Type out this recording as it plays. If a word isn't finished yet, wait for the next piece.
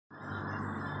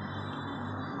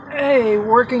Hey,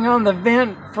 working on the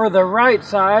vent for the right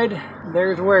side.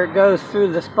 There's where it goes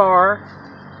through the spar.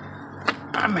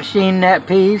 I machined that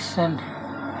piece and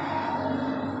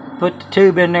put the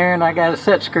tube in there, and I got a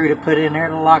set screw to put in there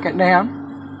to lock it down.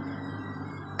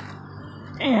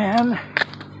 And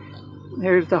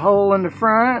there's the hole in the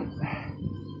front.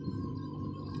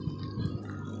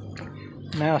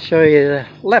 Now I'll show you the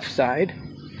left side.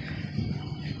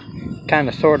 Kind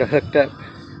of sort of hooked up.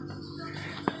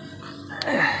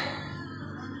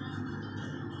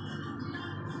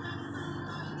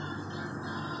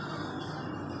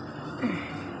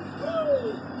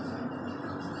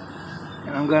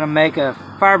 And I'm going to make a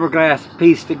fiberglass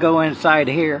piece to go inside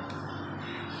here.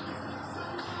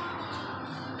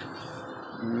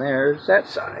 And there's that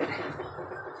side.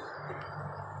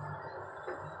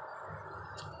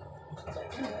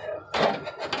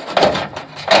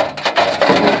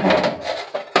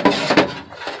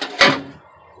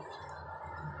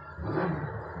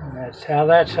 And that's how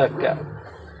that's hooked up.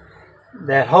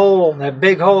 That hole, that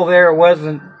big hole there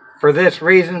wasn't for this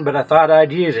reason, but I thought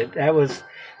I'd use it. That was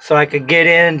so I could get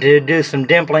in to do some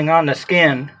dimpling on the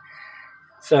skin.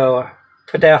 So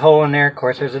put that hole in there. Of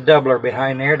course, there's a doubler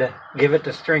behind there to give it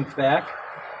the strength back.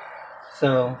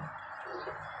 So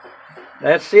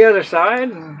that's the other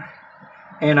side.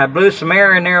 And I blew some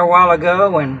air in there a while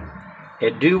ago, and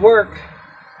it do work.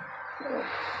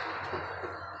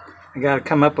 I got to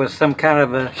come up with some kind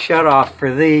of a shut-off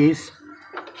for these.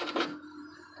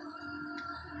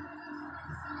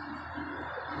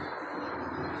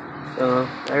 So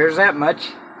there's that much.